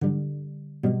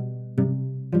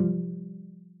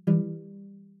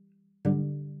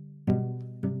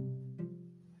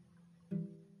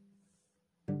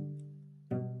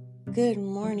Good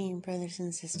morning, brothers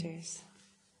and sisters.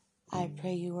 I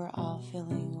pray you are all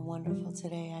feeling wonderful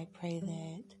today. I pray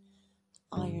that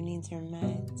all your needs are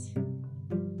met.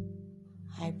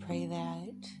 I pray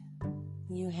that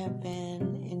you have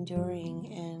been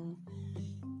enduring and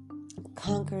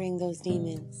conquering those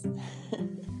demons.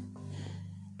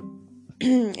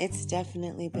 It's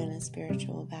definitely been a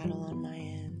spiritual battle on my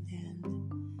end,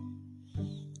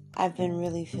 and I've been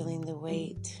really feeling the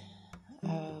weight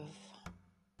of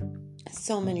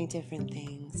so many different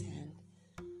things, and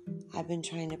I've been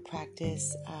trying to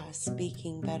practice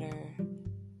speaking better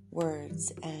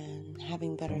words and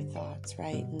having better thoughts,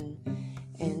 right?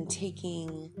 And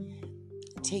taking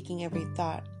every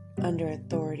thought under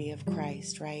authority of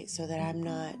Christ, right? So that I'm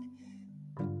not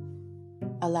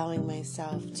allowing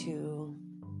myself to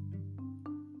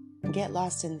get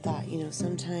lost in thought. You know,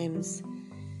 sometimes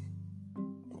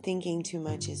thinking too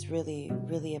much is really,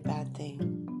 really a bad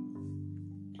thing.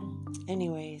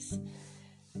 Anyways,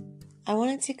 I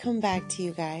wanted to come back to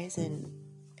you guys and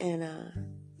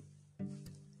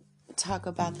talk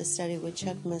about the study with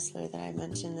Chuck Missler that I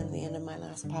mentioned in the end of my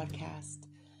last podcast.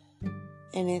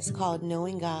 And it's called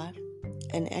Knowing God,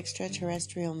 an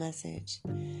Extraterrestrial Message.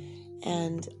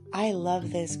 And I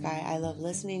love this guy. I love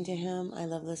listening to him. I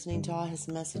love listening to all his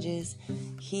messages.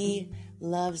 He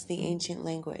loves the ancient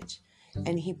language,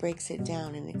 and he breaks it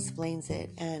down and explains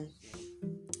it. And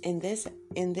in this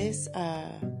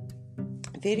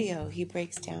video, he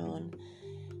breaks down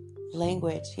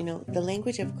language, you know, the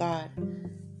language of God.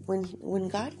 When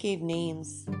God gave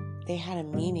names, they had a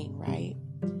meaning, right?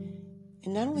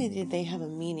 And not only did they have a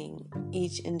meaning,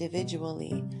 each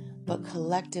individually, but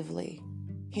collectively,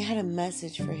 he had a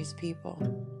message for his people.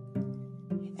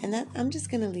 And that, I'm just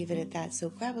going to leave it at that. So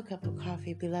grab a cup of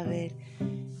coffee, beloved,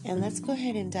 and let's go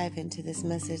ahead and dive into this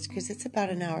message, because it's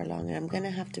about an hour long, and I'm going to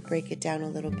have to break it down a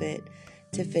little bit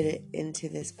to fit it into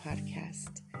this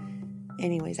podcast.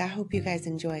 Anyways, I hope you guys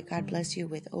enjoy. God bless you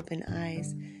with open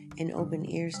eyes and open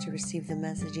ears to receive the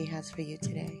message he has for you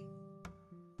today.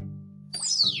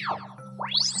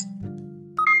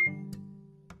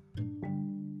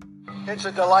 It's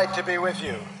a delight to be with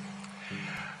you.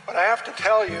 But I have to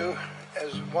tell you,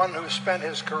 as one who spent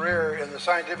his career in the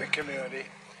scientific community,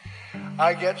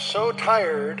 I get so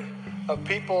tired of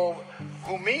people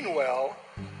who mean well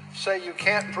say you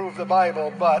can't prove the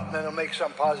Bible, but, and then they'll make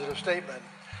some positive statement.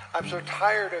 I'm so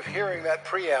tired of hearing that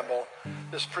preamble,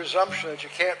 this presumption that you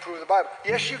can't prove the Bible.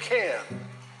 Yes, you can.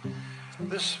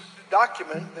 This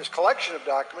document, this collection of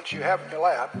documents you have in your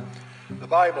lap, the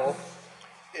Bible,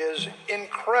 is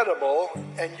incredible,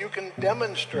 and you can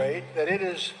demonstrate that it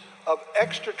is of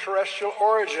extraterrestrial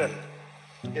origin.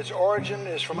 Its origin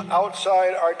is from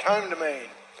outside our time domain.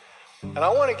 And I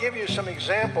want to give you some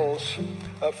examples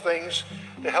of things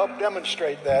to help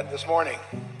demonstrate that this morning.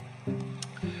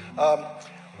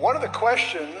 One of the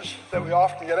questions that we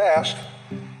often get asked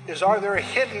is, are there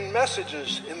hidden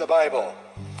messages in the Bible?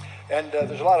 And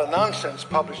there's a lot of nonsense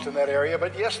published in that area,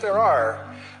 but yes, there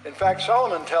are. In fact,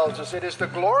 Solomon tells us it is the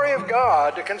glory of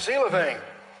God to conceal a thing,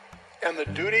 and the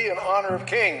duty and honor of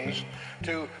kings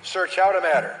to search out a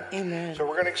matter. Amen. So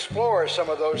we're going to explore some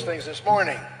of those things this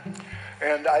morning.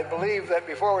 And I believe that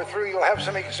before we're through, you'll have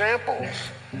some examples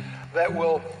that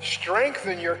will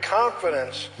strengthen your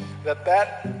confidence that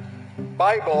that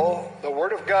Bible, the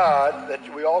Word of God,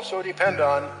 that we also depend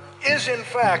on, is in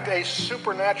fact a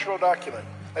supernatural document,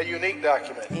 a unique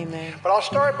document. Amen. But I'll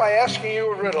start by asking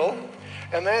you a riddle,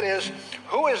 and that is,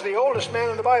 who is the oldest man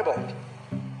in the Bible?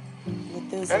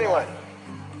 Methuselah. Anyone?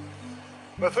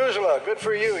 Methuselah, good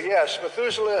for you. Yes,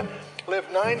 Methuselah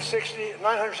lived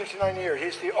 969 years.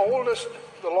 He's the oldest,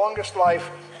 the longest life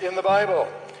in the Bible.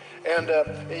 And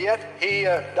yet he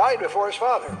died before his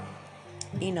father.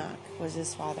 Enoch was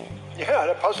his father. Yeah,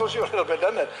 that puzzles you a little bit,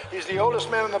 doesn't it? He's the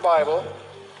oldest man in the Bible,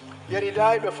 yet he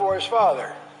died before his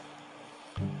father.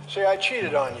 See, I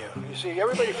cheated on you. You see,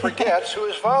 everybody forgets who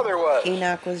his father was.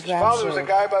 Enoch was His father was a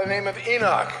guy by the name of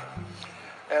Enoch.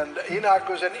 And Enoch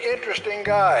was an interesting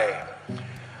guy.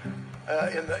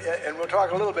 And we'll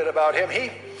talk a little bit about him.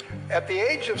 At the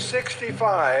age of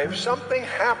 65, something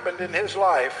happened in his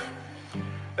life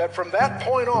that from that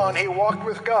point on, he walked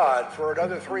with God for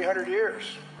another 300 years.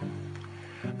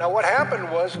 Now, what happened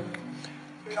was,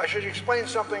 I should explain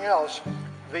something else.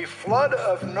 The flood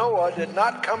of Noah did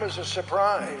not come as a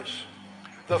surprise.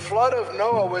 The flood of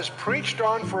Noah was preached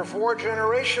on for 4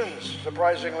 generations,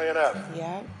 surprisingly enough.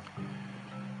 Yeah.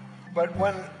 But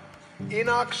when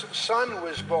Enoch's son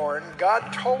was born,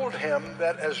 God told him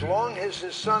that as long as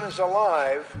his son is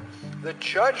alive, the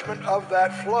judgment of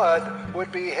that flood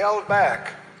would be held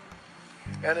back.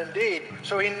 And indeed,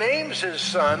 so he names his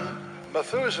son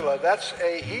Methuselah, that's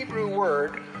a Hebrew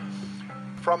word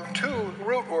from two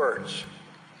root words.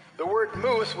 The word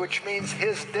muth, which means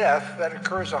his death, that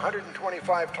occurs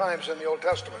 125 times in the Old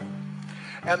Testament.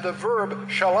 And the verb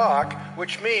shalach,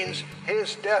 which means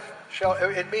his death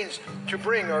it means to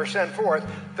bring or send forth.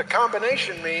 The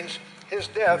combination means his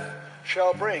death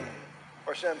shall bring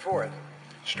or send forth.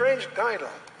 Strange title,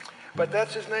 but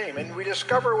that's his name. And we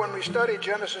discover when we study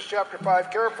Genesis chapter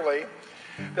 5 carefully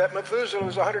that Methuselah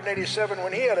was 187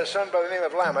 when he had a son by the name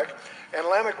of Lamech, and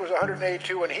Lamech was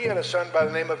 182 when he had a son by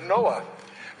the name of Noah.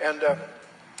 And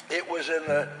it was in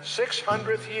the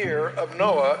 600th year of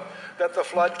Noah that the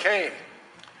flood came.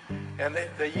 And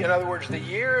in other words, the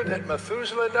year that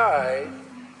Methuselah died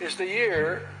is the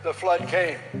year the flood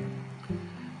came.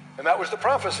 And that was the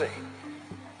prophecy.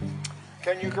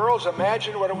 Can you girls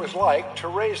imagine what it was like to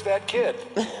raise that kid?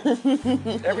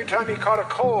 Every time he caught a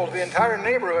cold, the entire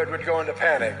neighborhood would go into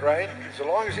panic, right? So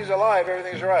long as he's alive,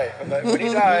 everything's right. But when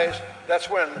he dies,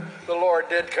 that's when the Lord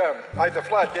did come. Like the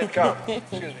flood did come.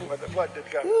 Excuse me, when the flood did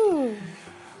come. Ooh.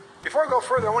 Before I go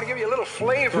further, I want to give you a little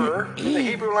flavor in the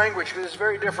Hebrew language because it's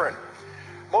very different.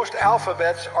 Most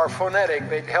alphabets are phonetic.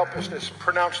 They help us to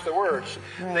pronounce the words.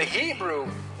 Right. The Hebrew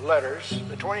letters,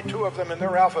 the 22 of them in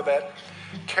their alphabet,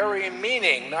 carry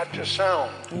meaning, not just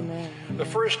sound. Amen. The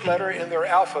first letter in their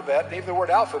alphabet, even the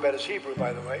word alphabet is Hebrew,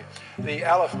 by the way, the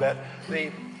alphabet,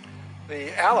 the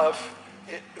aleph,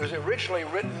 it was originally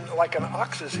written like an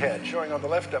ox's head, showing on the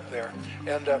left up there.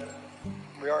 And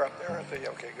we are up there, aren't they?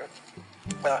 Okay, good.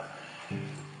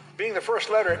 Being the first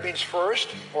letter, it means first,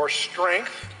 or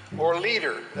strength, or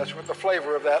leader. That's what the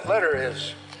flavor of that letter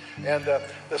is. And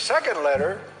the second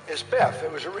letter is Beth.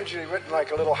 It was originally written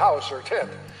like a little house or tent.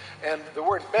 And the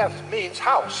word Beth means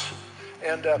house,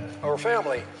 and or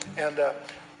family. And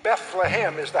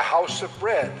Bethlehem is the house of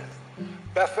bread.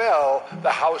 Bethel,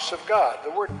 the house of God.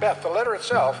 The word Beth, the letter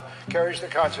itself, carries the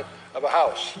concept of a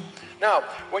house. Now,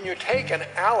 when you take an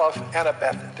aleph and a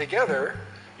Beth together,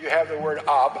 you have the word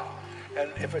Ab, and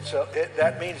if it's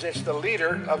that means it's the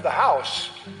leader of the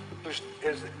house, who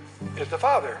is the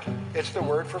father. It's the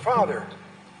word for father.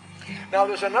 Now,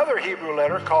 there's another Hebrew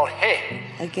letter called He.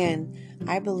 Again,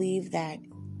 I believe that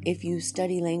if you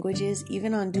study languages,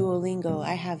 even on Duolingo,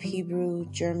 I have Hebrew,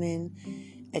 German,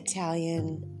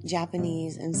 Italian,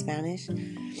 Japanese, and Spanish.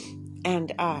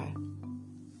 And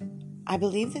I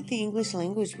believe that the English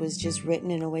language was just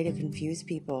written in a way to confuse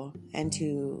people and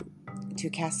to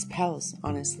cast spells,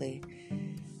 honestly.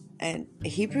 And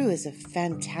Hebrew is a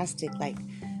fantastic,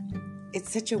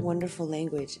 it's such a wonderful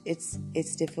language. It's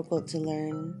difficult to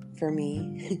learn for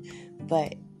me,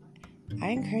 but I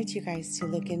encourage you guys to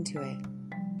look into it.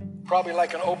 Probably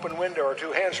like an open window or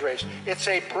two hands raised. It's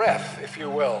a breath, if you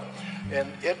will.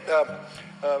 And it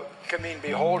can mean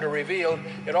behold or revealed.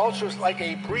 It also is like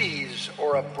a breeze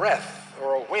or a breath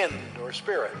or a wind or a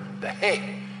spirit. The He.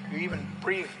 You even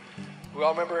breathe. We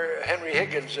all remember Henry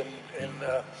Higgins in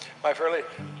My Fair Lady.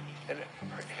 And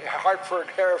Hartford,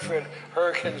 Hereford,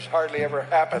 hurricanes hardly ever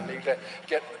happen. You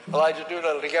get Elijah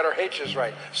Doolittle to get our H's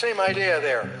right. Same idea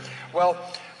there. Well,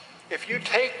 if you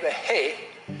take the He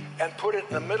and put it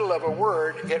in the middle of a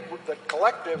word, the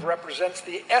collective represents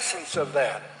the essence of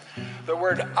that. The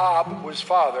word Ab was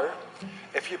father.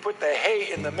 If you put the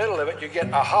He in the middle of it, you get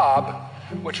Ahab,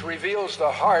 which reveals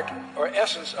the heart or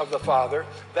essence of the father.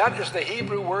 That is the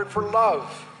Hebrew word for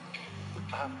love.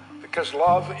 Because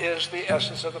love is the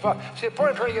essence of the Father. See, the point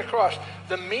I'm trying to get across,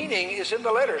 the meaning is in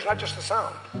the letters, not just the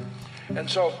sound. And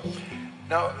so,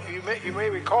 now, you may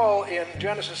recall in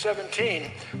Genesis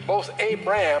 17, both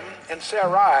Abraham and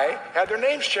Sarai had their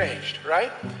names changed,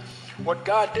 right? What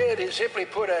God did is simply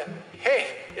put a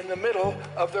He in the middle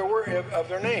of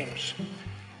their names,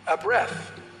 a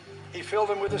breath. He filled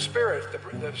them with the Spirit.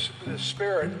 The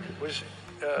Spirit was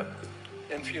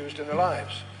infused in their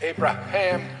lives.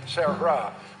 Abraham,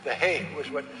 Sarah. The He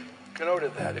was what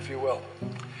connoted that, if you will.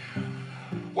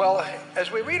 Well,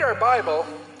 as we read our Bible,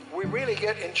 we really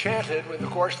get enchanted with, of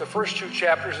course, the first two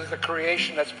chapters is the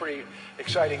creation. That's pretty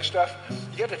exciting stuff.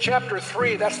 You get to chapter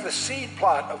 3, that's the seed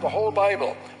plot of the whole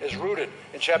Bible, is rooted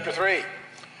in chapter 3.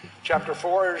 Chapter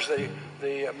 4 is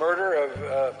the murder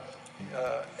of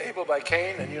Abel by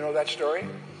Cain, and you know that story.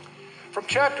 From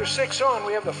chapter 6 on,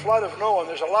 we have the flood of Noah, and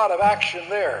there's a lot of action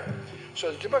there. So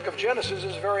the book of Genesis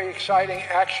is a very exciting,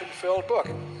 action-filled book.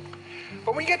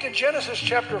 But when we get to Genesis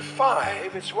chapter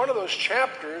 5, it's one of those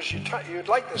chapters you'd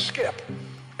like to skip.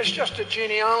 It's just a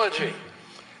genealogy.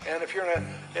 And if you're in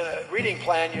a reading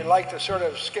plan, you'd like to sort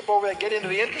of skip over that, get into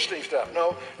the interesting stuff.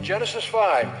 No, Genesis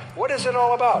 5. What is it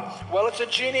all about? Well, it's a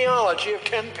genealogy of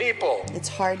 10 people. It's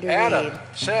hard to read. Adam,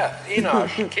 Seth,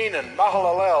 Enosh, Kenan,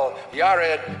 Mahalalel,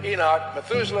 Yared, Enoch,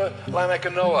 Methuselah, Lamech,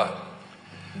 and Noah.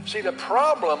 See, the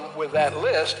problem with that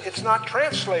list, it's not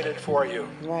translated for you.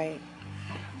 Right.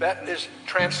 That is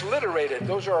transliterated.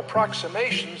 Those are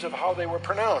approximations of how they were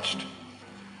pronounced.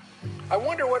 I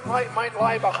wonder what might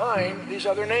lie behind these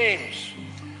other names.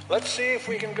 Let's see if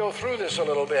we can go through this a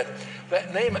little bit.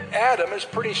 That name Adam is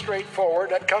pretty straightforward.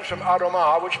 That comes from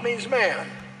Adamah, which means man.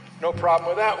 No problem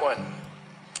with that one.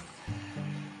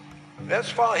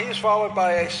 He's followed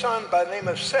by a son by the name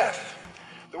of Seth.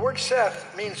 The word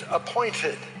Seth means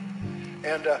appointed.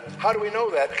 And how do we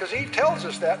know that? Because Eve tells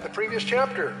us that in the previous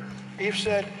chapter. Eve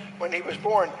said when he was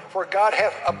born, "For God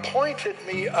hath appointed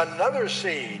me another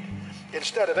seed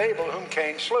instead of Abel, whom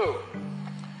Cain slew."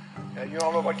 You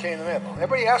all know about Cain and Abel.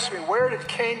 Everybody asks me, where did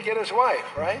Cain get his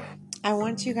wife, right? I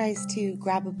want you guys to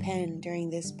grab a pen during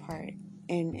this part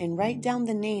and write down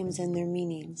the names and their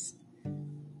meanings.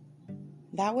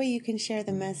 That way you can share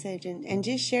the message and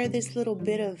just share this little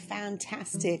bit of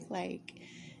fantastic,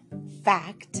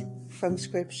 fact from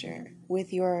Scripture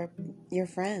with your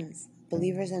friends,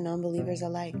 believers and non-believers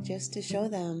alike, just to show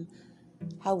them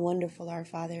how wonderful our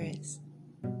Father is.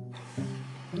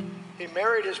 He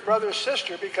married his brother's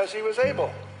sister because he was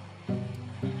able.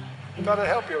 Thought I'd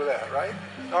help you with that, right?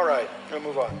 All right, we'll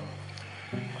move on.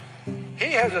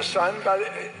 He has a son by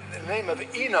the name of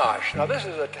Enosh. Now, this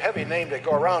is a heavy name to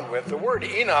go around with. The word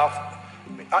Enosh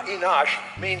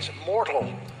means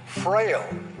mortal, frail,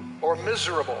 or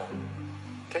miserable.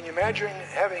 Can you imagine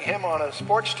having him on a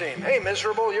sports team? Hey,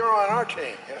 miserable, you're on our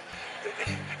team.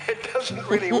 It doesn't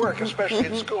really work, especially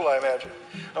in school, I imagine.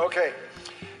 Okay.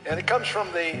 And it comes from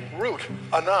the root,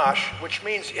 anash, which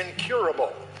means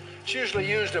incurable. It's usually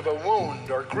used of a wound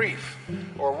or grief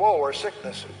or woe or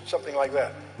sickness, something like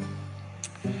that.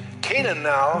 Kenan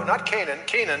now, not Canaan,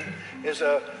 Kenan is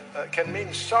can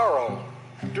mean sorrow,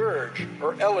 dirge,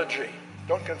 or elegy.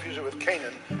 Don't confuse it with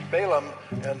Canaan. Balaam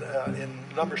in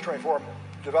Numbers 24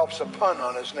 develops a pun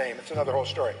on his name. It's another whole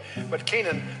story. But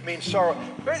Kenan means sorrow.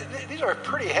 These are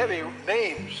pretty heavy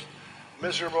names.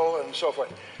 Miserable and so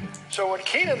forth. So when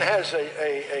Kenan has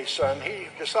a son, he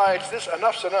decides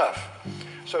enough's enough.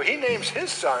 So he names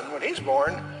his son, when he's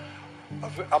born,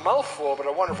 a mouthful but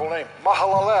a wonderful name,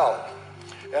 Mahalalel.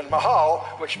 And Mahal,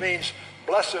 which means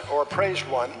blessed or praised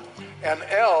one, and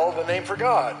El, the name for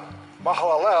God.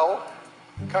 Mahalalel,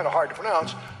 kind of hard to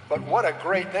pronounce, but what a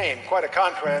great name, quite a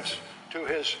contrast to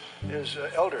his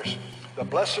elders. The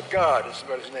blessed God is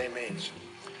what his name means.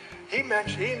 He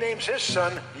names his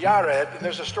son Yared, and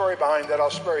there's a story behind that I'll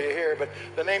spare you here, but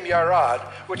the name Yarad,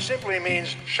 which simply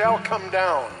means shall come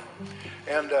down.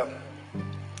 And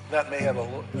that may have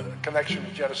a connection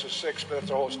with Genesis 6, but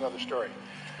that's a whole another story.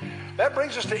 That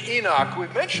brings us to Enoch.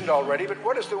 We've mentioned already, but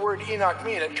what does the word Enoch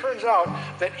mean? It turns out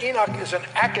that Enoch is an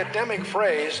academic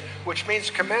phrase which means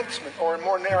commencement, or in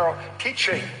more narrow,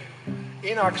 teaching.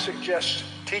 Enoch suggests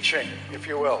teaching, if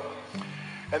you will.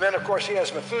 And then, of course, he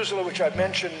has Methuselah, which I've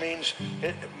mentioned means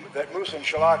that Mus and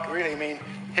Shalak really mean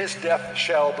his death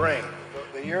shall bring.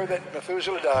 The year that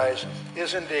Methuselah dies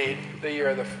is indeed the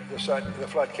year the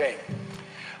flood came.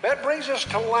 That brings us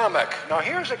to Lamech. Now,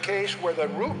 here's a case where the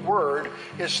root word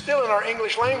is still in our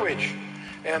English language.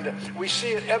 And we see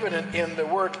it evident in the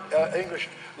word English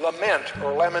lament,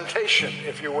 or lamentation,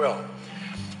 if you will.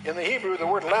 In the Hebrew, the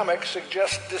word Lamech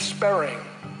suggests despairing.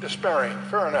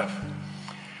 Fair enough.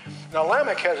 Now,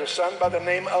 Lamech has a son by the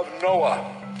name of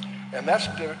Noah, and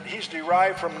he's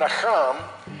derived from Nacham,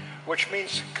 which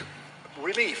means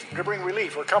relief, to bring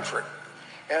relief or comfort.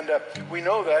 And we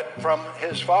know that from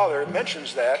his father,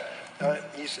 mentions that.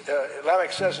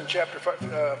 Lamech says in chapter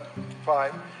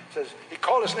 5, says, he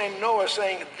called his name Noah,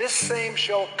 saying, "This same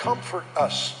shall comfort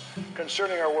us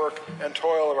concerning our work and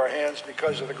toil of our hands,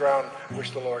 because of the ground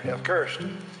which the Lord hath cursed."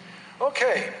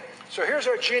 Okay, so here's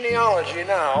our genealogy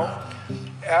now.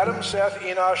 Adam, Seth,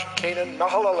 Enosh, Canaan,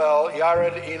 Mahalalel,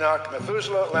 Yared, Enoch,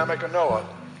 Methuselah, Lamech, and Noah.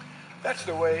 That's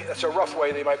a rough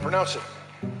way they might pronounce it.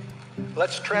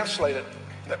 Let's translate it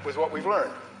with what we've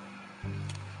learned.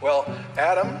 Well,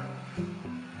 Adam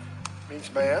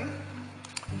means man.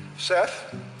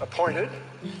 Seth, appointed.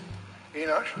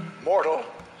 Enosh, mortal.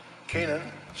 Kenan,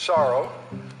 sorrow.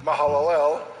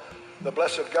 Mahalalel, the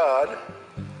blessed God,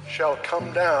 shall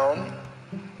come down,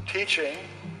 teaching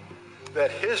that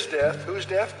his death, whose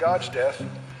death? God's death,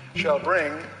 shall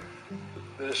bring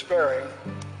the despairing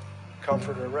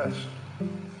comfort or rest.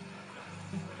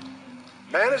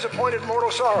 Man is appointed mortal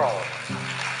sorrow.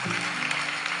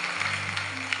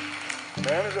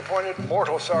 Man is appointed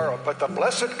mortal sorrow, but the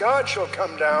blessed God shall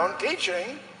come down,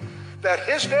 teaching that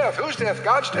his death, whose death?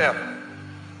 God's death,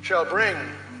 shall bring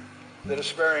the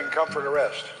despairing comfort of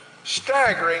rest.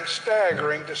 Staggering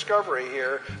discovery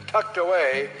here, tucked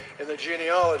away in the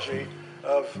genealogy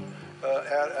of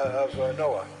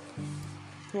Noah.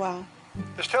 Wow.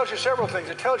 This tells you several things.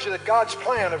 It tells you that God's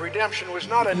plan of redemption was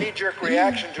not a knee-jerk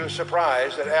reaction to a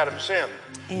surprise that Adam sinned.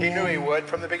 Amen. He knew he would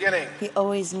from the beginning. He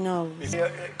always knows.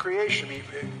 Creation,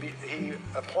 he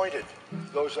appointed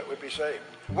those that would be saved.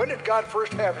 When did God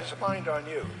first have his mind on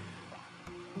you?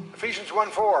 Ephesians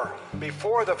 1:4,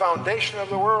 before the foundation of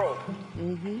the world.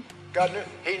 Mm-hmm. God knew,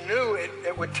 he knew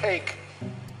it would take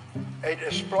a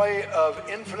display of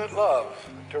infinite love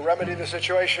to remedy the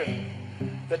situation,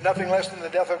 that nothing less than the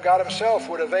death of God himself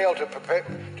would avail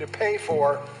to pay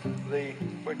for the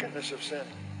wickedness of sin.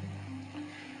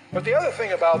 But the other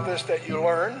thing about this that you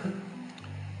learn,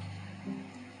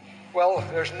 well,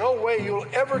 there's no way you'll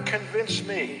ever convince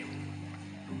me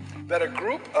that a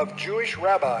group of Jewish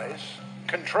rabbis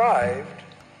contrived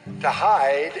to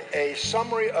hide a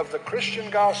summary of the Christian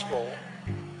gospel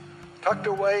tucked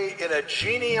away in a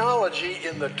genealogy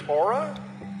in the Torah?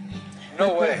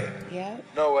 No way. Yeah.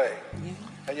 No way. Yeah.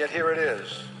 And yet here it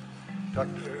is,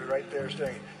 tucked right there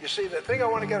staying. You see, the thing I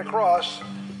want to get across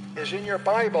is in your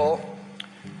Bible,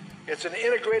 it's an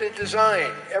integrated design.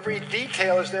 Every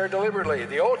detail is there deliberately.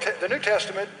 The New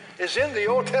Testament is in the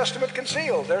Old Testament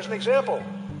concealed. There's an example.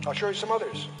 I'll show you some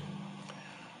others.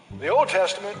 The Old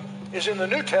Testament is in the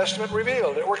New Testament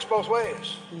revealed. It works both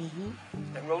ways. Mm-hmm.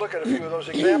 And we'll look at a few of those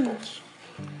examples.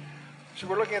 So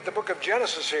we're looking at the book of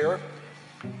Genesis here.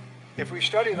 If we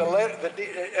study and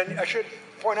I should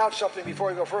point out something before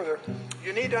we go further.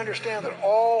 You need to understand that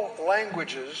all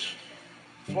languages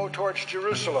flow towards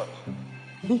Jerusalem.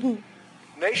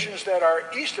 Nations that are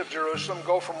east of Jerusalem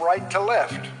go from right to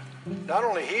left. Not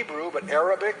only Hebrew, but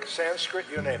Arabic, Sanskrit,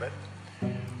 you name it.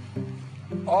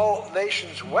 All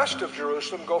nations west of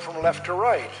Jerusalem go from left to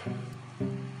right.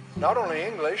 Not only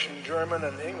English and German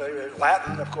and English,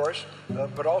 Latin, of course,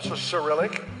 but also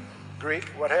Cyrillic, Greek,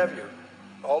 what have you.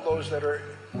 All those that are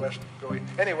west go east.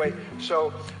 Anyway,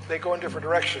 so they go in different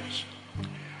directions.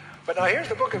 But now here's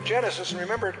the book of Genesis, and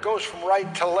remember it goes from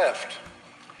right to left.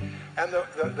 And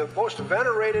the most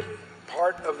venerated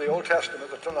part of the Old Testament,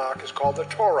 the Tanakh, is called the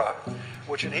Torah,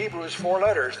 which in Hebrew is 4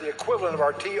 letters, the equivalent of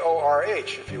our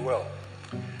T-O-R-H, if you will.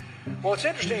 Well, it's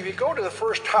interesting, if you go to the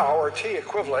first Tau, or T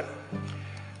equivalent,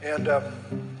 and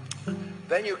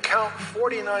then you count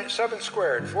 7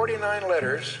 squared, 49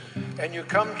 letters, and you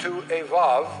come to a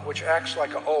Vav, which acts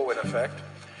like an O in effect,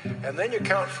 and then you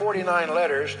count 49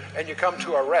 letters, and you come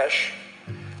to a Resh,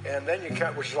 and then you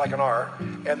count, which is like an R,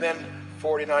 and then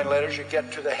 49 letters, you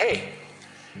get to the Hey,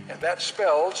 and that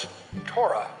spells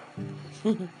Torah.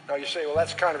 Now you say, well,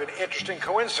 that's kind of an interesting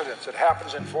coincidence. It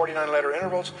happens in 49 letter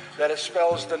intervals that it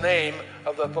spells the name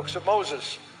of the books of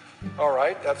Moses. All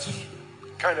right, that's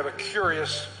kind of a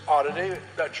curious oddity.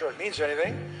 Not sure it means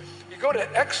anything. You go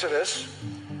to Exodus,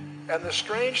 and the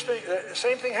strange thing, the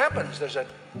same thing happens. There's a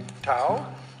Tau,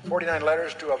 49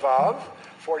 letters to a Vav,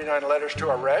 49 letters to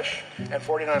a Resh, and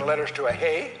 49 letters to a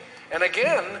Hey. And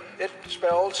again, it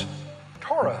spells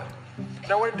Torah.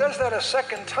 Now, when it does that a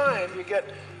second time, you get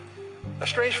a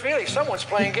strange feeling. Someone's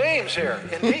playing games here.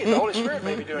 Indeed, the Holy Spirit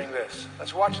may be doing this.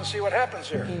 Let's watch and see what happens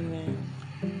here. Amen.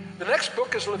 The next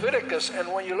book is Leviticus,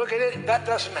 and when you look at it, that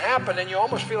doesn't happen, and you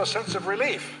almost feel a sense of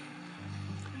relief.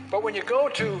 But when you go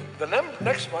to the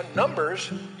next one,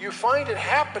 Numbers, you find it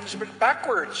happens but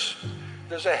backwards.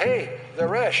 There's a Hey, the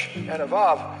Resh, and a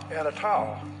Vav, and a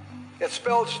Tau. It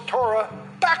spells Torah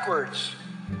backwards.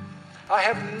 I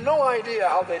have no idea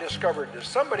how they discovered this.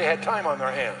 Somebody had time on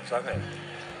their hands, I think.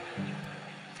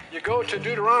 You go to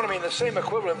Deuteronomy and the same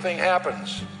equivalent thing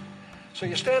happens. So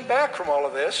you stand back from all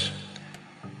of this.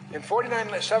 In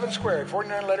 7 squared,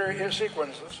 49 letter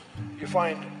sequences, you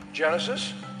find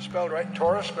Genesis spelled right,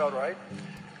 Torah spelled right,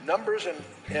 Numbers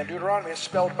and Deuteronomy is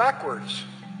spelled backwards.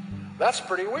 That's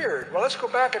pretty weird. Well, let's go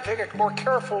back and take a more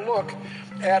careful look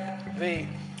at the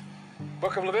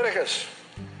book of Leviticus.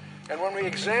 And when we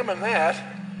examine that,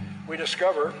 we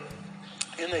discover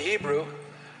in the Hebrew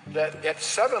that at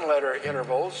 7 letter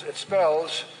intervals, it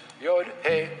spells Yod,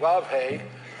 He, Vav, He,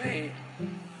 the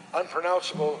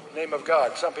unpronounceable name of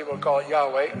God. Some people call it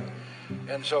Yahweh.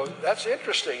 And so that's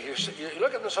interesting. You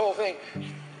look at this whole thing.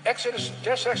 Exodus,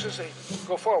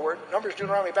 go forward. Numbers,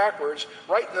 Deuteronomy backwards.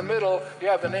 Right in the middle, you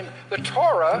have the name. The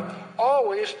Torah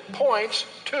always points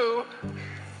to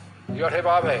Yod, He,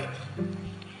 Vav, He,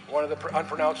 one of the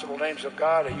unpronounceable names of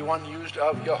God, and one used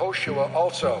of Yehoshua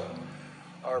also,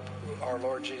 our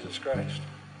Lord Jesus Christ.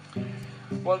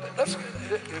 Well, let's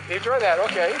enjoy that,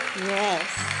 okay? Yes.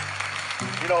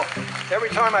 You know, every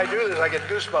time I do this, I get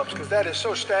goosebumps because that is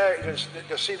so staggering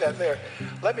to see that there.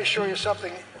 Let me show you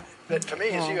something that to me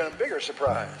is even a bigger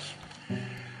surprise.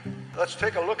 Let's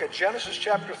take a look at Genesis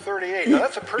chapter 38. Now,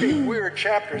 that's a pretty weird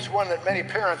chapter. It's one that many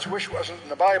parents wish wasn't in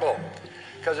the Bible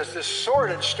because it's this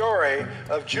sordid story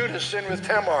of Judah's sin with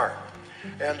Tamar.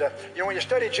 And, you know, when you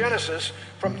study Genesis,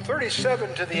 from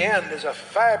 37 to the end is a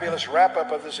fabulous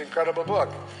wrap-up of this incredible book.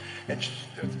 In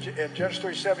Genesis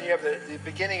 37, you have the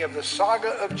beginning of the saga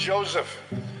of Joseph,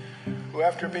 who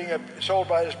after being sold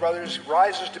by his brothers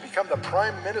rises to become the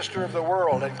prime minister of the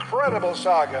world. Incredible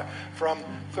saga from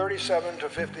 37 to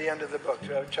 50, end of the book,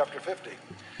 chapter 50.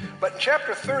 But in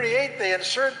chapter 38, they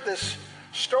insert this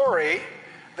story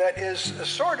that is a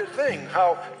sordid thing,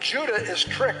 how Judah is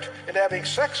tricked into having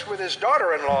sex with his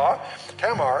daughter-in-law,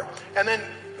 Tamar, and then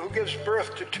who gives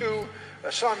birth to two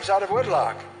sons out of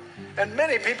wedlock. And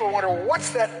many people wonder,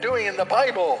 what's that doing in the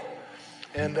Bible?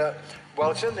 And,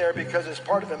 well, it's in there because it's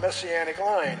part of the Messianic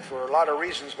line for a lot of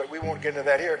reasons, but we won't get into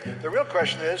that here. The real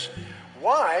question is,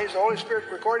 why is the Holy Spirit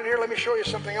recorded here? Let me show you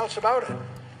something else about it.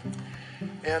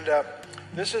 And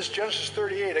this is Genesis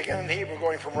 38, again in Hebrew,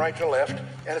 going from right to left.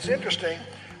 And it's interesting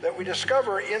that we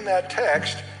discover in that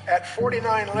text, at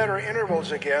 49-letter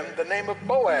intervals again, the name of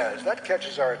Boaz. That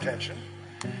catches our attention.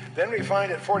 Then we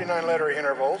find at 49-letter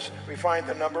intervals, we find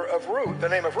the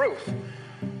name of Ruth.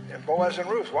 And Boaz and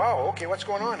Ruth. Wow, okay, what's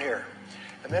going on here?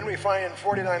 And then we find in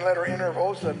 49-letter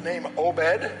intervals the name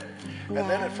Obed. And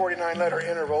then at 49-letter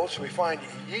intervals, we find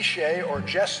Yishai, or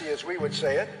Jesse as we would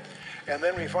say it. And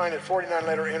then we find at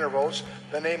 49-letter intervals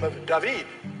the name of David.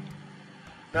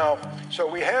 Now,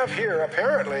 so we have here,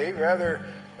 apparently, rather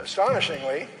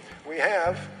astonishingly, we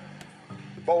have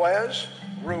Boaz,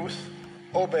 Ruth,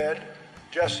 Obed,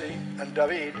 Jesse, and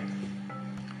David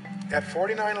at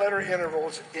 49-letter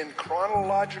intervals in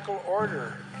chronological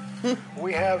order.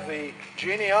 We have the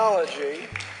genealogy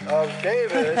of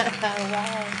David.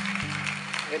 Wow.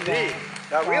 Indeed.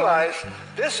 Now realize,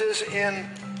 this is in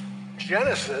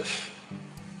Genesis,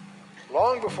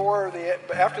 long before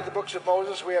after the books of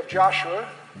Moses, we have Joshua,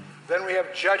 then we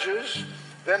have Judges,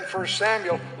 then 1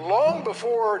 Samuel. Long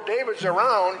before David's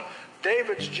around,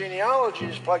 David's genealogy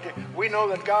is plugged in. We know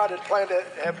that God had planned to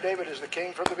have David as the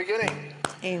king from the beginning.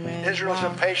 Amen. Israel's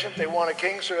impatient. They want a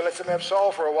king, so he lets them have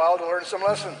Saul for a while to learn some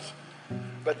lessons.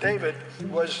 But David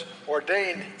was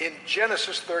ordained in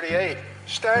Genesis 38.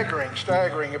 Staggering,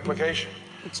 staggering implication.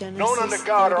 Genesis Known unto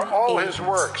God are all 38. his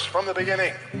works from the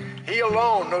beginning. He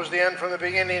alone knows the end from the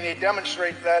beginning, and he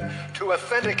demonstrates that to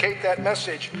authenticate that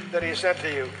message that he sent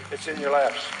to you. It's in your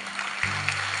laps.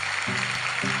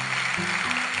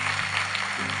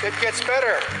 It gets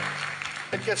better.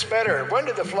 It gets better. When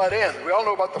did the flood end? We all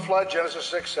know about the flood, Genesis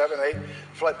 6, 7, 8,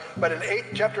 flood. But in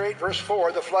chapter 8, verse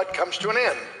 4, the flood comes to an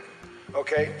end.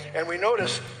 Okay? And we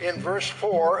notice in verse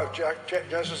 4 of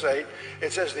Genesis 8,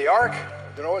 it says the ark,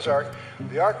 the Noah's ark,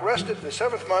 the ark rested the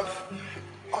 7th month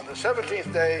on the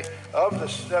 17th day of the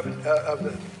 7th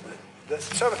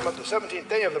month, the 17th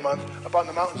day of the month, upon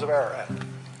the mountains of Ararat.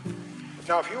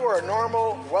 Now, if you are a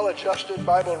normal, well-adjusted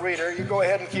Bible reader, you go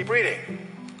ahead and keep reading.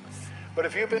 But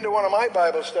if you've been to one of my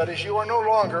Bible studies, you are no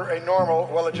longer a normal,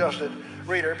 well-adjusted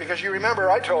reader, because you remember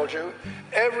I told you,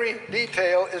 every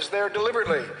detail is there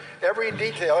deliberately. Every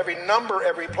detail, every number,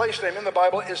 every place name in the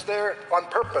Bible is there on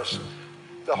purpose.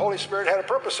 The Holy Spirit had a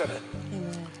purpose in it.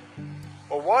 Amen.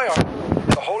 Well, why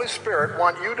the Holy Spirit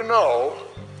want you to know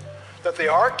that the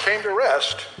ark came to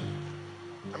rest?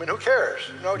 I mean, who cares?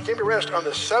 You know, it came to rest on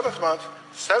the 7th month,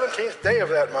 17th day of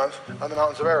that month on the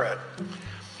mountains of Ararat.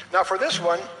 Now, for this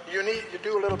one, you need to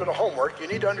do a little bit of homework. You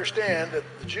need to understand that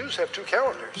the Jews have two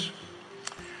calendars.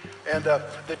 And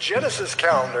the Genesis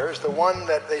calendar is the one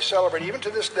that they celebrate even to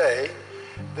this day.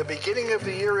 The beginning of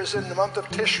the year is in the month of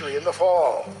Tishri, in the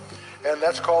fall. And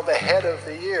that's called the head of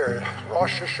the year,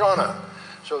 Rosh Hashanah.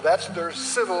 So that's their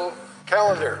civil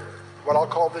calendar, what I'll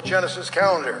call the Genesis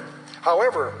calendar.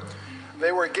 However,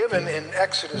 they were given in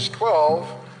Exodus 12,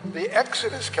 the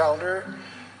Exodus calendar,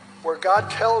 where God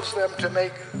tells them to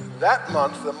make that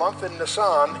month, the month in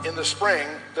Nisan, in the spring,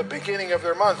 the beginning of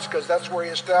their months, because that's where he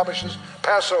establishes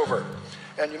Passover.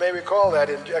 And you may recall that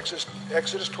in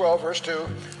Exodus 12, verse 2,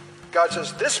 God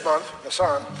says, this month,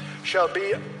 Nisan, shall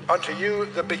be unto you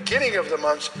the beginning of the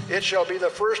months. It shall be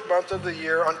the first month of the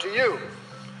year unto you.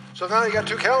 So now you got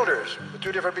two calendars with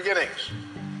two different beginnings.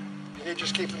 You need to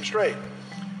just keep them straight.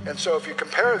 And so if you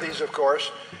compare these, of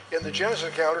course, in the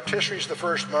Genesis calendar, Tishri is the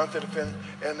first month, and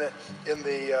in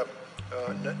the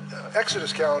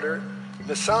Exodus calendar,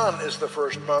 Nisan is the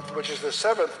first month, which is the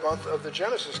 7th month of the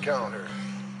Genesis calendar.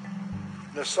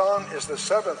 Nisan is the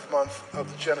 7th month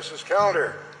of the Genesis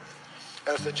calendar.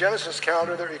 And it's the Genesis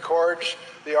calendar that records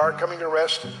the ark coming to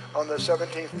rest on the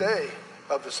 17th day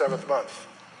of the 7th month.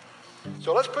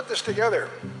 So let's put this together.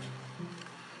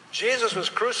 Jesus was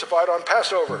crucified on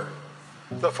Passover,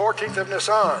 the 14th of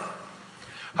Nisan.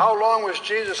 How long was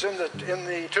Jesus in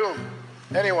the tomb?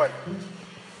 Anyone?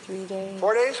 3 days.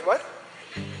 4 days? What?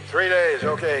 3 days.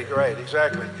 Okay, great,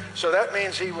 exactly. So that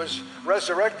means he was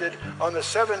resurrected on the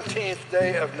 17th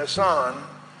day of Nisan,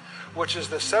 which is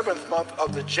the 7th month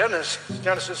of the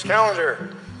Genesis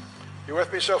calendar. You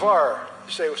with me so far?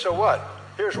 You say, so what?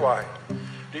 Here's why.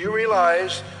 Do you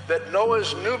realize that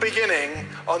Noah's new beginning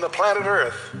on the planet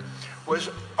Earth was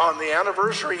on the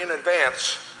anniversary in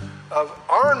advance of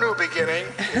our new beginning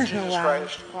in Jesus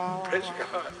Christ? Wow. Praise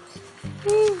God.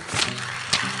 Woo.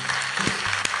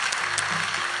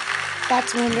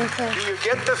 That's wonderful. Do you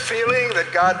get the feeling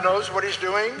that God knows what he's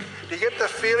doing? Do you get the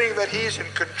feeling that he's in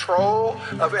control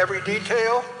of every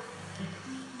detail?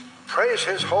 Praise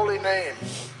his holy name.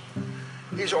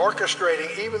 He's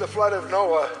orchestrating even the flood of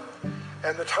Noah,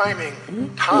 and the timing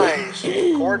ties,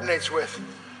 coordinates with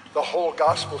the whole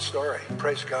gospel story.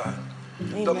 Praise God.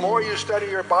 Amen. The more you study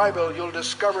your Bible, you'll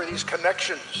discover these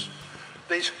connections,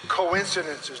 these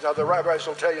coincidences. Now, the rabbis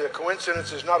will tell you that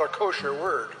coincidence is not a kosher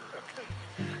word.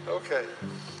 Okay.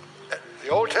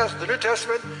 The New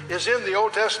Testament is in the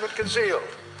Old Testament concealed,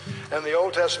 and the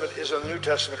Old Testament is in the New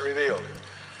Testament revealed.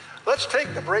 Let's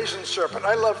take the brazen serpent.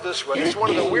 I love this one. It's one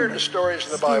of the weirdest stories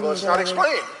in the Bible. It's not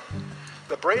explained.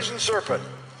 The brazen serpent.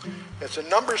 It's in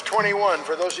Numbers 21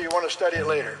 for those of you who want to study it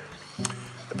later.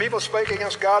 The people spake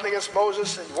against God and against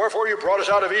Moses, and wherefore you brought us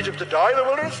out of Egypt to die in the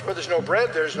wilderness, where there's no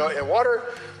bread, there's no water.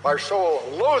 Our soul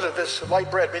loathed this light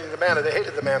bread, meaning the manna. They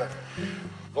hated the manna.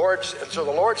 And so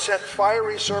the Lord sent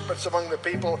fiery serpents among the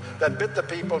people that bit the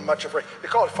people much afraid. They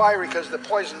call it fiery because the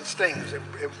poison stings, it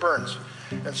burns.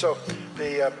 And so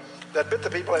that bit the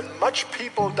people, and much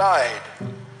people died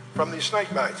from these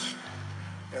snake bites.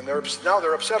 And now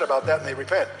they're upset about that, and they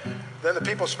repent. Then the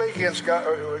people spake against God.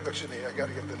 Excuse me, I got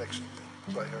to get the next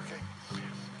slide. Okay.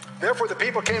 Therefore the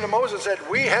people came to Moses and said,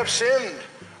 we have sinned.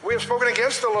 We have spoken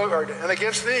against the Lord and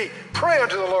against thee. Pray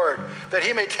unto the Lord that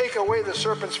he may take away the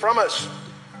serpents from us.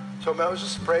 So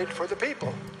Moses prayed for the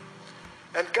people.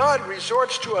 And God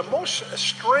resorts to a most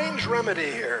strange remedy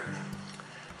here.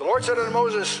 The Lord said unto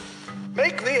Moses,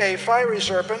 make thee a fiery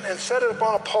serpent and set it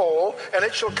upon a pole, and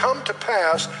it shall come to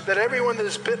pass that everyone that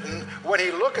is bitten, when he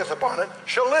looketh upon it,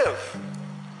 shall live.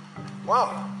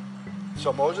 Wow.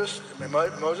 So Moses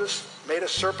made a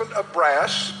serpent of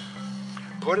brass,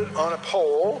 put it on a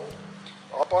pole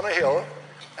up on a hill,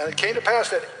 and it came to pass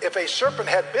that if a serpent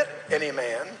had bit any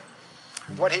man,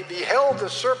 when he beheld the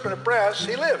serpent of brass,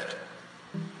 he lived.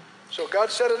 So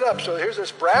God set it up. So here's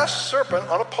this brass serpent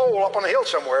on a pole up on a hill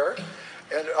somewhere,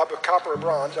 and up of copper or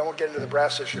bronze. I won't get into the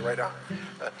brass issue right now.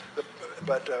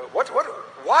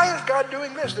 Why is God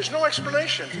doing this? There's no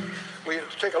explanation. We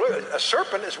take a look. A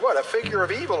serpent is what? A figure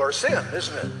of evil or sin,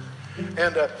 isn't it?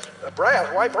 And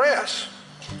brass, why brass?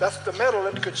 That's the metal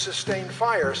that could sustain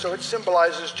fire, so it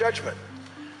symbolizes judgment.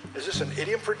 Is this an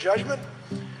idiom for judgment?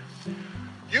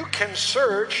 You can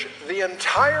search the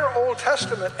entire Old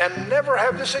Testament and never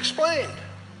have this explained.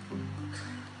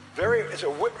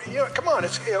 Come on,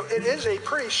 it is a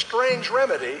pretty strange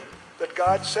remedy that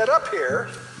God set up here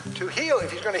to heal.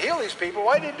 If he's going to heal these people,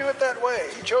 why did he do it that way?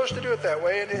 He chose to do it that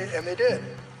way, and they did.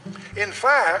 In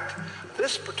fact,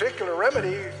 this particular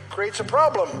remedy creates a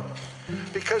problem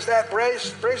because that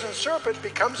brazen serpent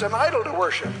becomes an idol to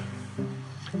worship.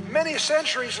 Many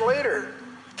centuries later,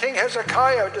 King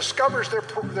Hezekiah discovers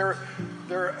they're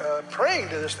praying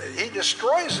to this. He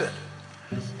destroys it.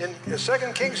 In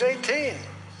 2 Kings 18,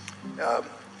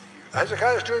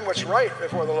 Hezekiah is doing what's right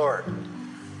before the Lord,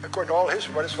 according to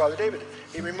what his father David.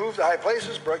 He removed the high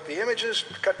places, broke the images,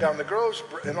 cut down the groves,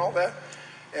 and all that.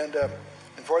 And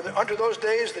unto those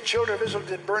days, the children of Israel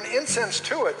did burn incense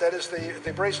to it. That is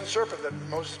the brazen serpent that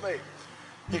Moses made.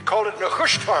 He called it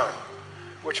Nehushtan,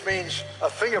 which means a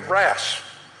thing of brass.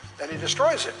 And he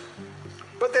destroys it.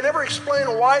 But they never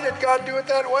explain why did God do it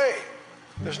that way.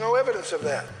 There's no evidence of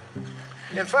that.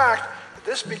 In fact,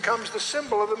 this becomes the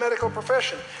symbol of the medical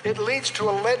profession. It leads to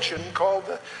a legend called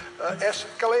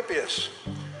Asclepius.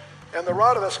 And the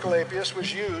rod of Asclepius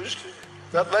was used.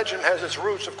 That legend has its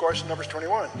roots, of course, in Numbers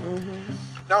 21. Mm-hmm.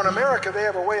 Now in America, they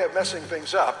have a way of messing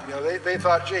things up. You know, they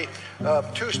thought, gee,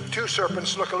 two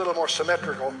serpents look a little more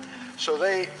symmetrical. So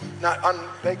they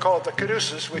call it the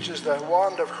caduceus, which is the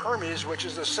wand of Hermes, which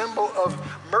is the symbol of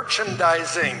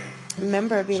merchandising.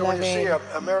 Remember, beloved, so when you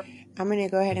see I'm going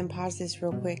to go ahead and pause this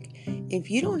real quick.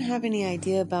 If you don't have any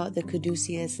idea about the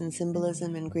caduceus and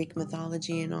symbolism and Greek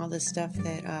mythology and all the stuff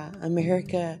that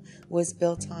America was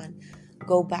built on,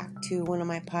 go back to one of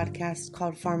my podcasts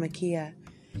called Pharmakia,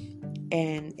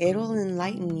 and it'll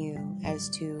enlighten you as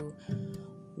to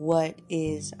what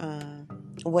this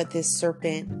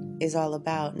serpent is all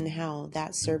about, and how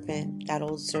that serpent, that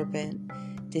old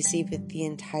serpent, deceiveth the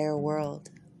entire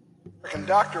world. American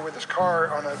doctor with his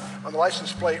car on the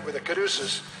license plate with a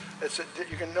caduceus,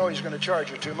 you can know he's going to charge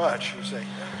you too much, you see.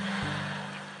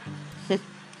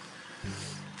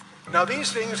 Now,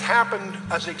 these things happened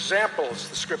as examples,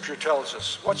 the Scripture tells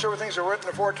us. Whatsoever things are written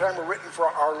aforetime were written for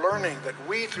our learning, that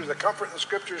we, through the comfort of the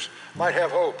Scriptures, might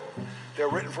have hope. They're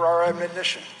written for our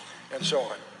admonition, and so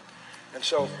on. And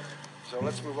so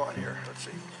let's move on here. Let's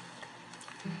see.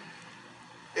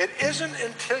 It isn't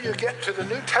until you get to the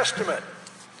New Testament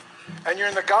and you're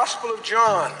in the Gospel of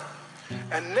John,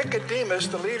 and Nicodemus,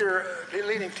 the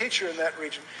leading teacher in that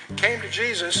region, came to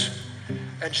Jesus,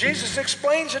 and Jesus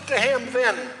explains it to him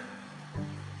then.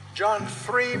 John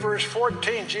 3, verse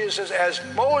 14, Jesus says, as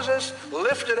Moses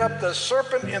lifted up the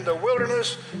serpent in the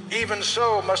wilderness, even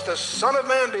so must the Son of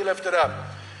Man be lifted up,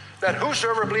 that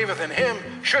whosoever believeth in him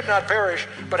should not perish,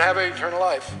 but have eternal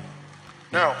life.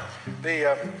 Now,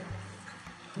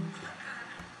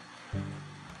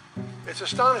 it's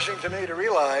astonishing to me to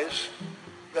realize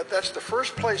that that's the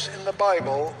first place in the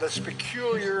Bible this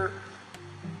peculiar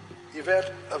event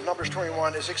of Numbers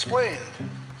 21 is explained.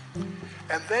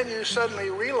 And then you suddenly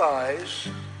realize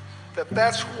that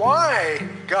that's why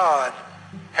God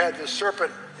had the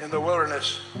serpent in the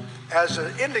wilderness as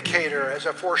an indicator, as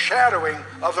a foreshadowing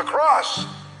of the cross,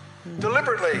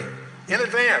 deliberately, in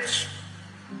advance.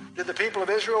 Did the people of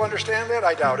Israel understand that?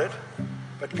 I doubt it.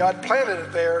 But God planted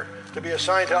it there to be a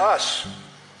sign to us,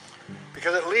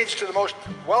 because it leads to the most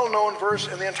well-known verse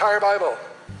in the entire Bible,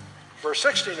 verse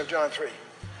 16 of John 3.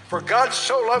 For God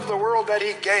so loved the world that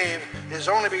he gave his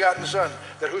only begotten Son,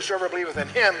 that whosoever believeth in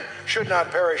him should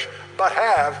not perish, but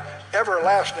have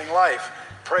everlasting life.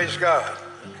 Praise God.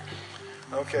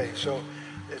 Okay, so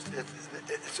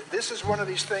this is one of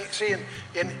these things. See,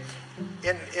 in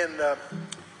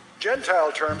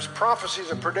Gentile terms, prophecy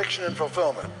is a prediction and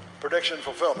fulfillment. Prediction and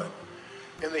fulfillment.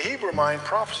 In the Hebrew mind,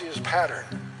 prophecy is pattern.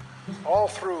 All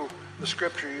through the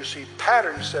Scripture, you see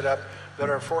patterns set up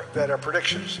that are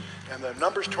predictions. And the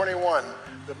Numbers 21,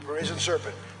 the brazen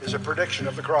serpent, is a prediction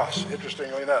of the cross,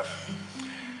 interestingly enough.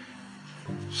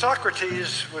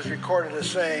 Socrates was recorded as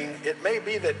saying, it may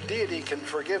be that deity can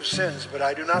forgive sins, but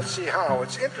I do not see how.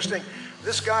 It's interesting.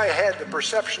 This guy had the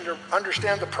perception to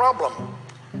understand the problem.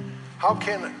 How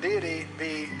can deity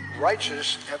be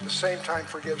righteous at the same time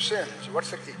forgive sins?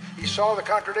 He saw the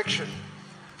contradiction.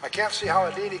 I can't see how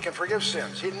a deity can forgive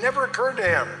sins. It never occurred to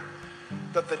him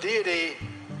that the deity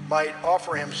might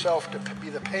offer himself to be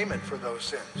the payment for those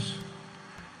sins.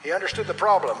 He understood the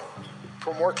problem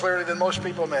more clearly than most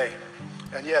people may,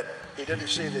 and yet he didn't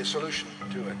see the solution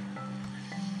to it.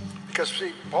 Because,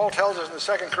 see, Paul tells us in the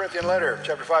 2 Corinthian letter,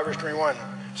 chapter 5, verse 21,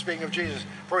 speaking of Jesus,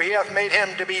 for he hath made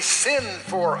him to be sin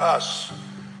for us,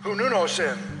 who knew no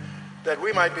sin, that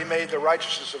we might be made the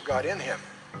righteousness of God in him.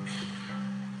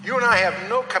 You and I have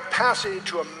no capacity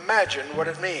to imagine what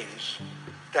it means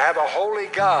to have a holy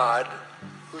God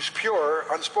who's pure,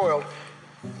 unspoiled,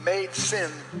 made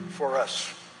sin for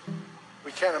us.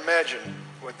 We can't imagine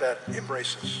what that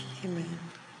embraces. Amen.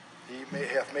 He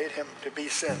hath made him to be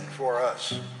sin for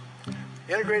us.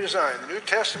 Integrated design. The New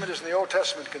Testament is in the Old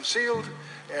Testament concealed,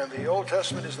 and the Old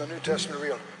Testament is in the New Testament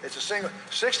revealed. It's a single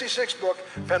 66 book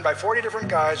penned by 40 different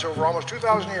guys over almost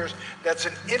 2,000 years. That's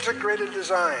an integrated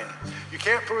design. You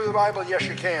can't prove the Bible. Yes,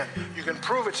 you can. You can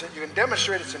prove it. You can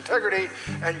demonstrate its integrity,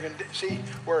 and you can see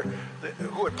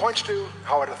who it points to,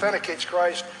 how it authenticates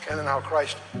Christ, and then how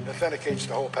Christ authenticates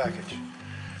the whole package.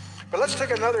 But let's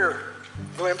take another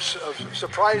glimpse of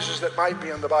surprises that might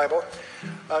be in the Bible.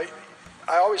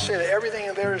 I always say that everything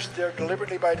in there is there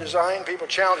deliberately by design. People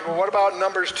challenge me, well, what about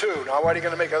Numbers 2? Now, what are you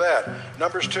going to make of that?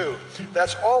 Numbers 2.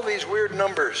 That's all these weird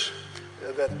numbers.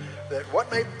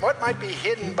 What might be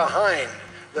hidden behind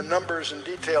the numbers and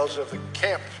details of the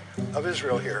camp of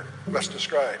Israel here, best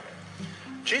described.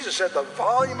 Jesus said, the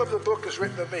volume of the book is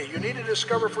written of me. You need to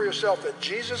discover for yourself that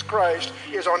Jesus Christ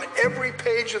is on every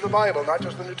page of the Bible, not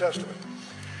just the New Testament.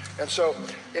 And so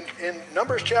in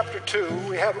Numbers chapter 2,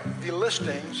 we have the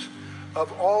listings of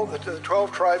all the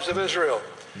 12 tribes of Israel.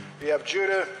 You have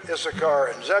Judah,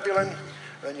 Issachar, and Zebulun.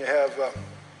 Then you have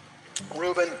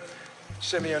Reuben,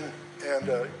 Simeon,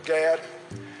 and Gad.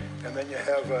 And then you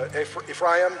have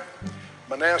Ephraim,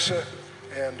 Manasseh,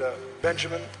 and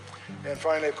Benjamin. And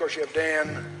finally, of course, you have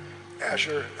Dan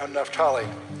Asher, and Naphtali.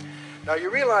 Now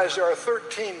you realize there are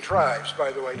 13 tribes,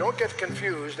 by the way. Don't get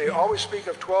confused. They always speak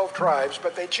of 12 tribes,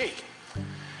 but they cheat.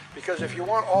 Because if you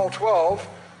want all 12,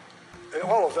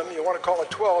 all of them, you want to call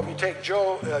it 12, you take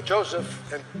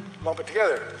Joseph and lump it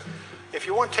together. If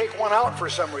you want to take one out for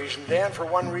some reason, Dan for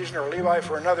one reason or Levi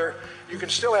for another, you can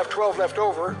still have 12 left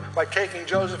over by taking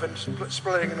Joseph and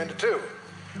splitting them into two.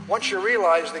 Once you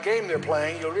realize the game they're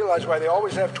playing, you'll realize why they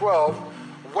always have 12,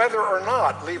 whether or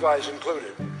not Levi's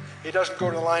included. He doesn't go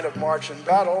to the line of march in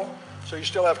battle, so you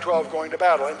still have 12 going to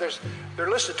battle. And they're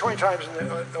listed 20 times in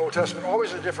the Old Testament,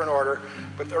 always in a different order,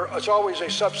 but it's always a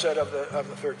subset of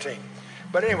the 13.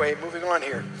 But anyway, moving on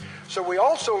here. So we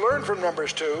also learn from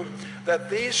Numbers 2 that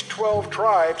these 12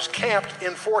 tribes camped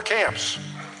in 4 camps.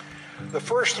 The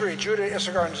first 3, Judah,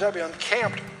 Issachar, and Zebulun,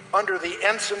 camped under the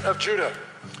ensign of Judah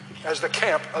as the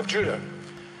camp of Judah.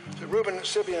 So Reuben,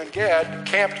 Simeon, and Gad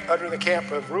camped under the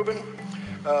camp of Reuben.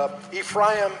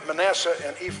 Ephraim, Manasseh,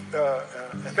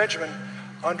 and Benjamin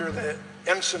under the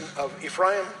ensign of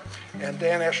Ephraim, and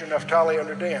Dan, Asher, Naphtali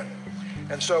under Dan.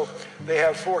 And so they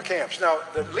have 4 camps. Now,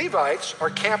 the Levites are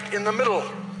camped in the middle.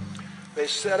 They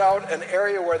set out an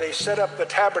area where they set up the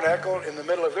tabernacle in the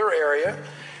middle of their area,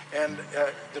 and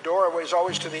the door was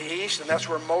always to the east, and that's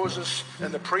where Moses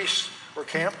and the priests were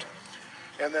camped.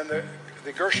 And then the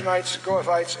Gershonites,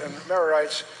 Kohathites, and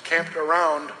Merarites camped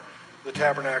around the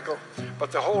tabernacle,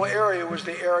 but the whole area was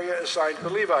the area assigned to the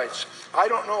Levites. I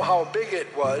don't know how big it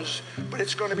was, but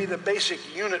it's going to be the basic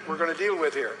unit we're going to deal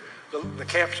with here, the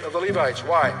camps of the Levites.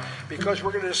 Why? Because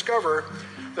we're going to discover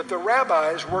that the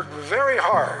rabbis worked very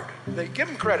hard. They give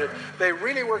them credit. They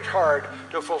really worked hard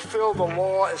to fulfill the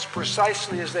law as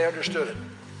precisely as they understood it.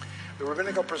 The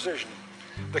rabbinical precision.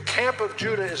 The camp of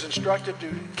Judah is instructed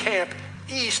to camp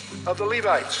east of the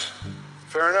Levites.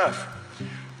 Fair enough.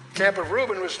 Camp of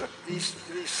Reuben was the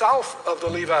south of the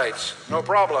Levites, no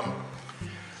problem.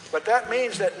 But that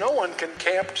means that no one can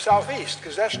camp southeast,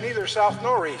 because that's neither south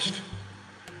nor east.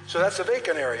 So that's a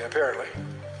vacant area, apparently.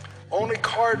 Only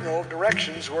cardinal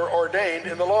directions were ordained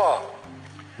in the law.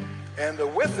 And the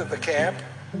width of the camp,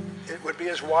 it would be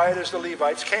as wide as the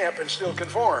Levites' camp and still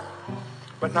conform,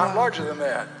 but not larger than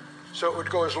that. So it would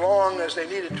go as long as they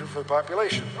needed to for the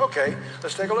population. Okay,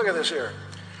 let's take a look at this here.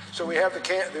 So we have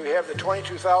the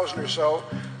 22,000 or so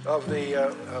of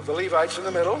the Levites in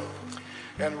the middle,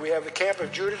 and we have the camp of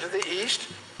Judah to the east.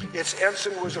 Its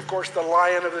ensign was, of course, the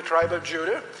lion of the tribe of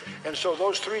Judah, and so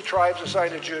those 3 tribes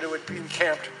assigned to Judah would be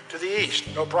camped to the east.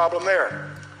 No problem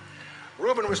there.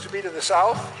 Reuben was to be to the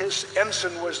south. His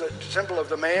ensign was the symbol of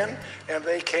the man, and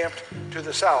they camped to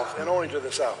the south, and only to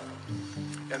the south.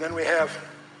 And then we have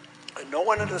no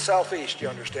one into the southeast, you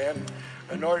understand?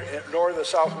 Nor the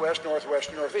southwest,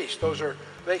 northwest, northeast. Those are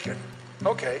vacant.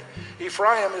 Okay.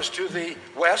 Ephraim is to the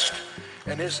west,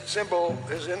 and his symbol,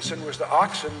 his ensign was the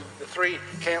ox, and the 3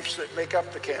 camps that make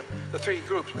up the camp, the 3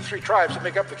 groups, the 3 tribes that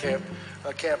make up the camp,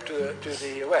 camp to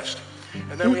the west.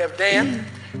 And then we have Dan,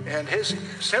 and his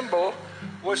symbol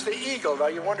was the eagle. Now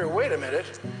you wonder, wait a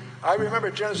minute, I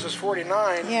remember Genesis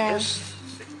 49, his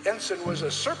ensign was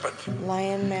a serpent.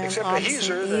 Lion, man, except ox,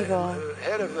 Ahiezer, and eagle. the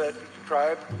head of the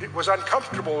tribe, was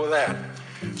uncomfortable with that.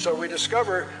 So we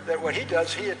discover that what he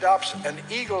does, he adopts an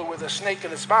eagle with a snake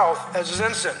in its mouth as his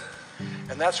ensign.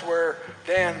 And that's where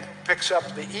Dan picks up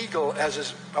the eagle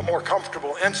as a more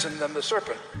comfortable ensign than the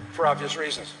serpent, for obvious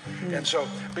reasons. And so,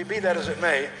 be that as it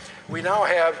may, we now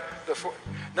have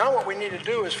now what we need to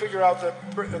do is figure out the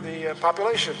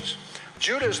populations.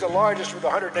 Judah is the largest with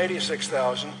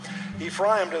 186,000.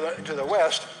 Ephraim to the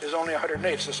west is only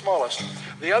 108, it's the smallest.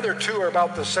 The other 2 are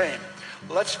about the same.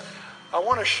 I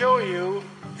want to show you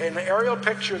an aerial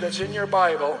picture that's in your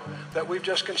Bible that we've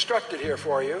just constructed here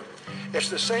for you. It's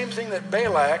the same thing that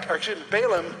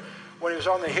Balaam, when he was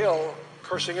on the hill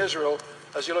cursing Israel,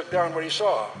 as he looked down, what he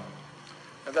saw.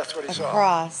 And that's what he saw. A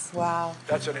cross, wow.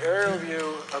 That's an aerial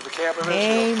view of the camp of Israel.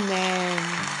 Amen.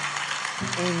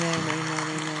 Amen,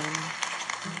 amen,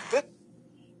 amen.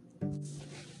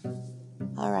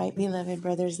 All right, beloved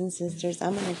brothers and sisters,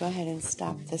 I'm going to go ahead and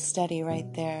stop the study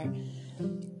right there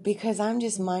because I'm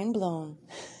just mind blown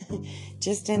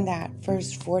just in that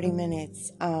first 40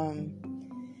 minutes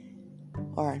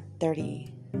or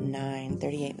 38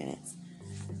 minutes.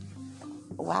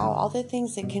 Wow, all the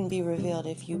things that can be revealed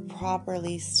if you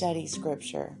properly study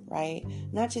scripture, right?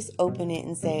 Not just open it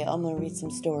and say, I'm going to read some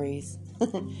stories.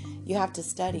 You have to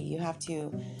study. You have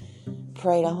to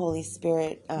pray to Holy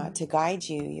Spirit to guide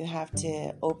you. You have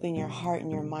to open your heart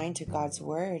and your mind to God's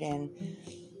word and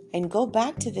go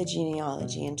back to the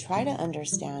genealogy and try to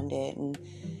understand it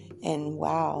and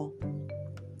wow,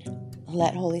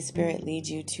 let Holy Spirit lead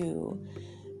you to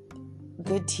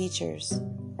good teachers,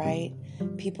 right?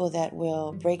 People that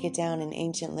will break it down in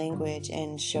ancient language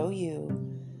and show you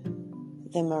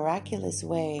the miraculous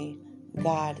way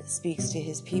God speaks to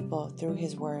his people through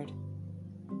his word.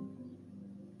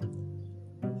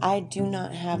 I do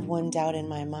not have one doubt in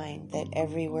my mind that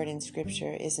every word in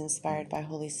Scripture is inspired by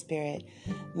Holy Spirit.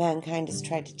 Mankind has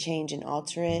tried to change and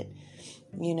alter it.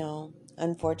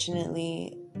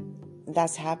 Unfortunately,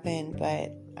 that's happened,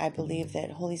 but I believe that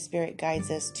Holy Spirit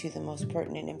guides us to the most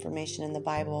pertinent information in the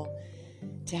Bible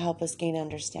to help us gain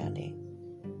understanding.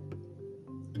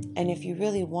 And if you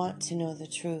really want to know the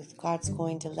truth, God's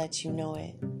going to let you know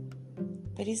it.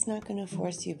 But he's not going to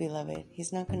force you, beloved.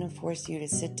 He's not going to force you to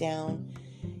sit down,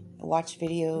 watch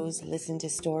videos, listen to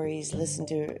stories, listen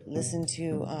to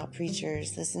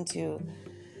preachers,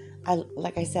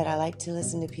 like I said, I like to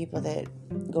listen to people that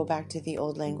go back to the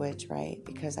old language, right?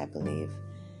 Because I believe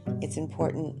it's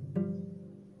important.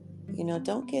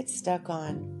 Don't get stuck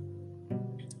on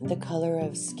the color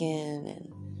of skin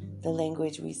and the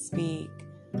language we speak.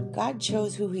 God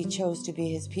chose who he chose to be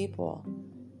his people.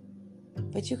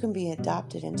 But you can be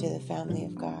adopted into the family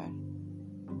of God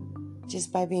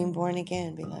just by being born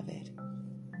again, beloved.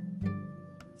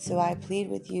 So I plead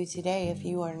with you today, if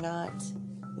you are not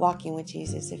walking with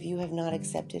Jesus, if you have not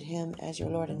accepted him as your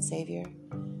Lord and Savior,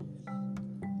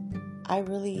 I'm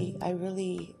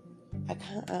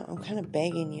kind of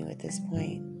begging you at this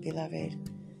point, beloved.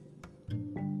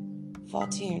 Fall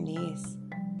to your knees.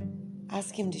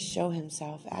 Ask him to show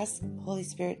himself. Ask Holy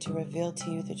Spirit to reveal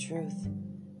to you the truth.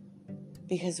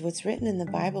 Because what's written in the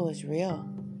Bible is real.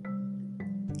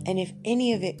 And if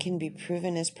any of it can be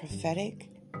proven as prophetic,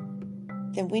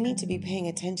 then we need to be paying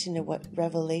attention to what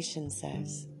Revelation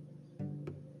says.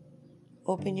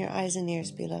 Open your eyes and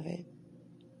ears, beloved.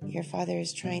 Your Father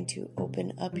is trying to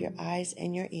open up your eyes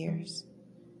and your ears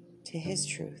to his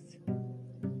truth.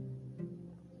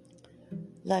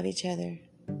 Love each other.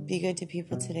 Be good to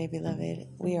people today, beloved.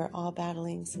 We are all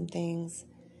battling some things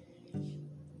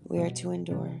we are to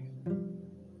endure.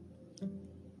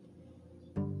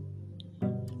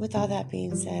 With all that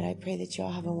being said, I pray that you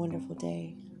all have a wonderful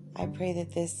day. I pray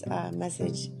that this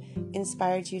message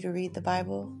inspired you to read the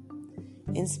Bible,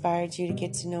 inspired you to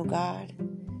get to know God,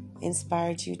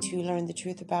 inspired you to learn the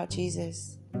truth about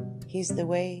Jesus. He's the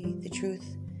way, the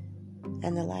truth,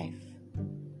 and the life.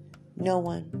 No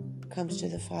one comes to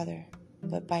the Father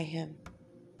but by him.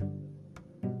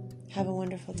 Have a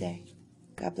wonderful day.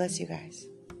 God bless you guys.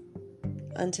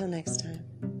 Until next time.